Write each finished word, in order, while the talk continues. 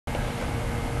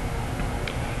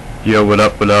Yo, what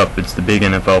up, what up? It's the Big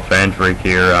NFL Fan Freak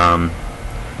here,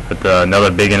 with another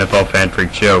Big NFL Fan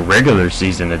Freak Show regular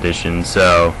season edition.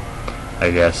 So, I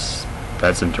guess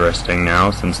that's interesting now,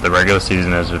 since the regular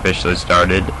season has officially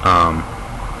started.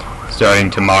 Starting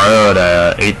tomorrow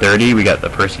at 8:30, we got the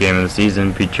first game of the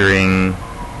season featuring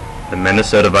the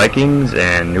Minnesota Vikings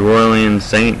and New Orleans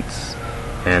Saints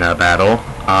in a battle.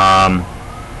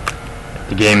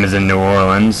 The game is in New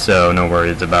Orleans, so no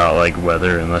worries about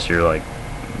weather, unless you're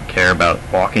care about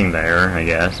walking there, I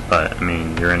guess. But I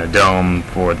mean, you're in a dome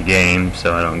for the game,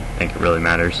 so I don't think it really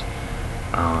matters.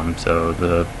 So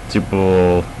the Super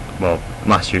Bowl,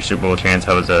 last year's Super Bowl chance,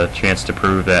 was a chance to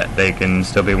prove that they can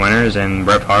still be winners, and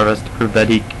Brett Favre has to prove that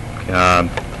he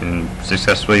can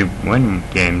successfully win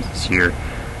games this year.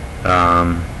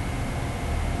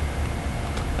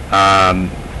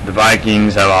 The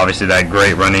Vikings have obviously that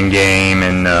great running game,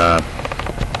 and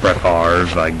Brett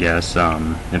Favre, I guess,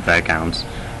 if that counts.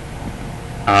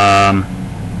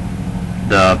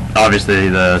 Obviously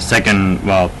the second,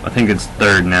 I think it's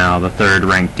third now, the third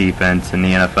ranked defense in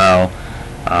the NFL,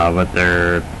 with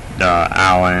their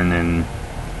Allen and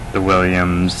the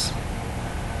Williams.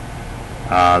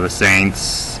 The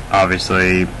Saints,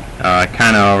 obviously,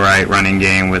 kind of alright running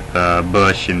game with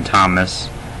Bush and Thomas.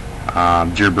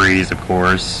 Drew Brees, of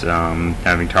course,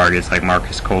 having targets like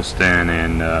Marcus Colston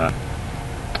and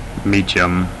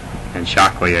Meacham and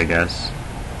Shockley, I guess.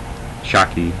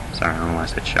 Shockey, sorry, I don't know why I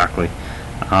said Shockley.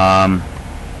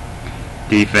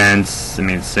 Defense, I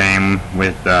mean, same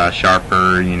with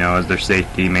Sharper, as their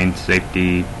safety, main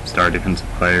safety, star defensive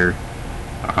player.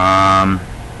 My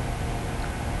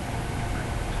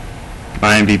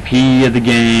MVP of the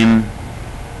game,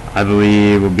 I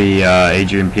believe, will be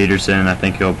Adrian Peterson. I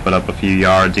think he'll put up a few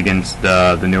yards against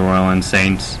the New Orleans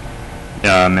Saints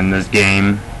in this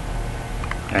game.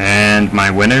 And my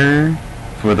winner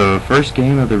for the first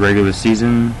game of the regular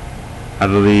season, I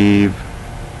believe,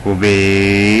 will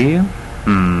be, I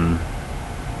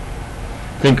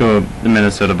think the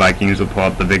Minnesota Vikings will pull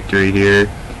out the victory here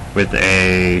with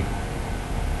a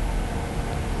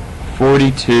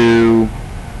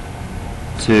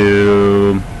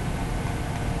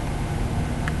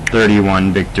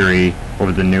 42-31 victory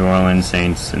over the New Orleans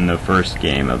Saints in the first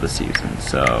game of the season.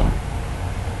 So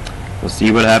we'll see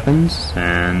what happens,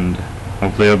 and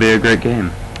hopefully it'll be a great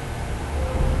game.